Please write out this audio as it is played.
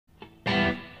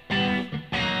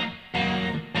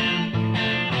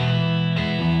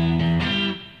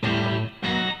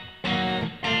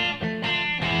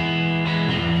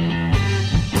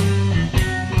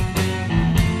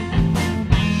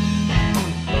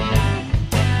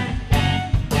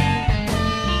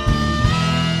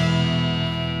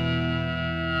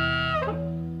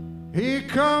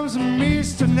comes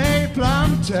Mr.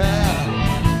 Naplanter.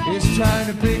 He's trying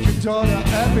to pick your daughter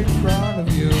up in front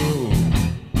of you.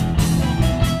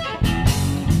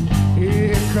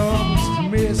 Here comes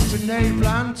Mr.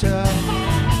 Naplanter,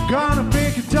 gonna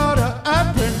pick your daughter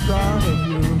up in front of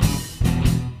you.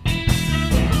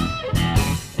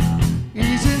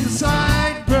 He's in the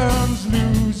Sideburns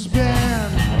loose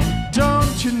band.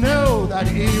 Don't you know that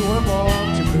he was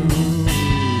born to lose?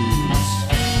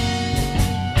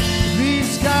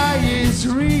 This guy is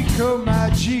Rico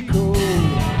Magico.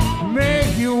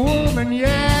 Make you woman,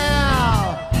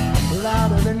 yeah,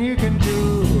 louder than you can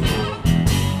do.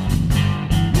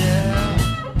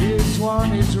 Yeah, this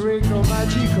one is Rico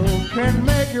Magico. Can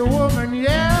make you woman,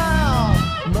 yeah,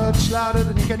 much louder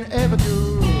than you can ever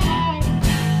do.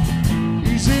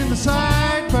 He's in the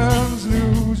Sideburns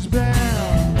loose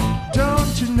band.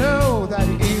 Don't you know that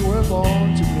he was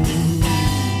born to lose?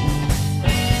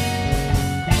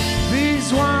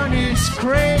 This one is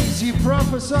crazy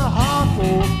Professor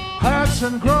Harpo. Hurts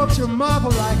and gropes your mother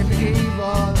like an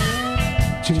evil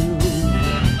Jew.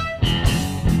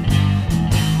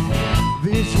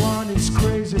 This one is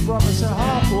crazy Professor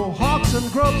Harpo. Hawks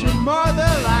and gropes your mother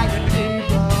like an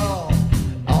evil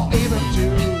or even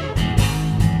Jew.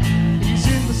 He's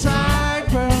in the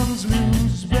Sideburns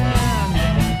loose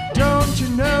band. Don't you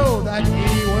know that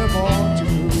he was born to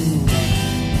lose?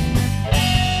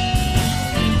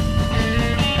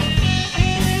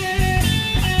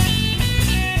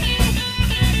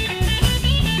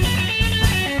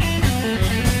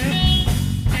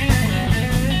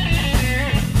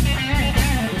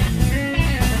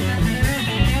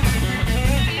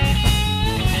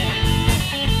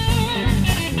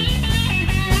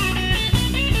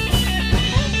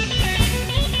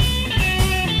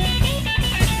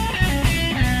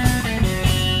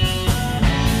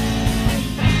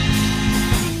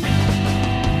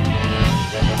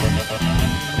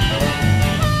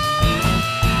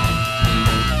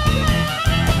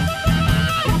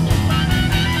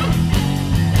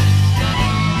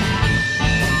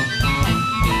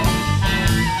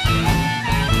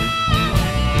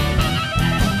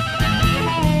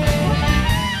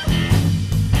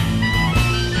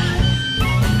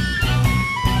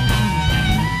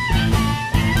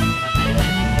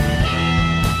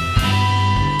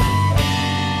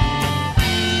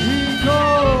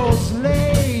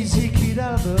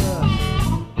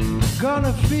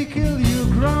 Gonna fickle your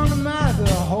grandmother,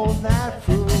 hold that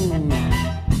food.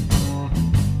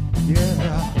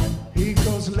 Yeah, he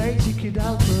goes lazy Kid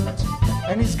Albert,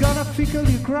 and he's gonna fickle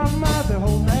your grandmother,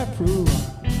 hold that food.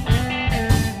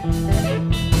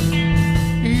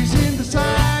 He's in the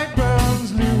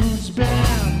Sideburns loose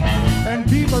band, and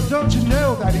people, don't you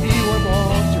know that he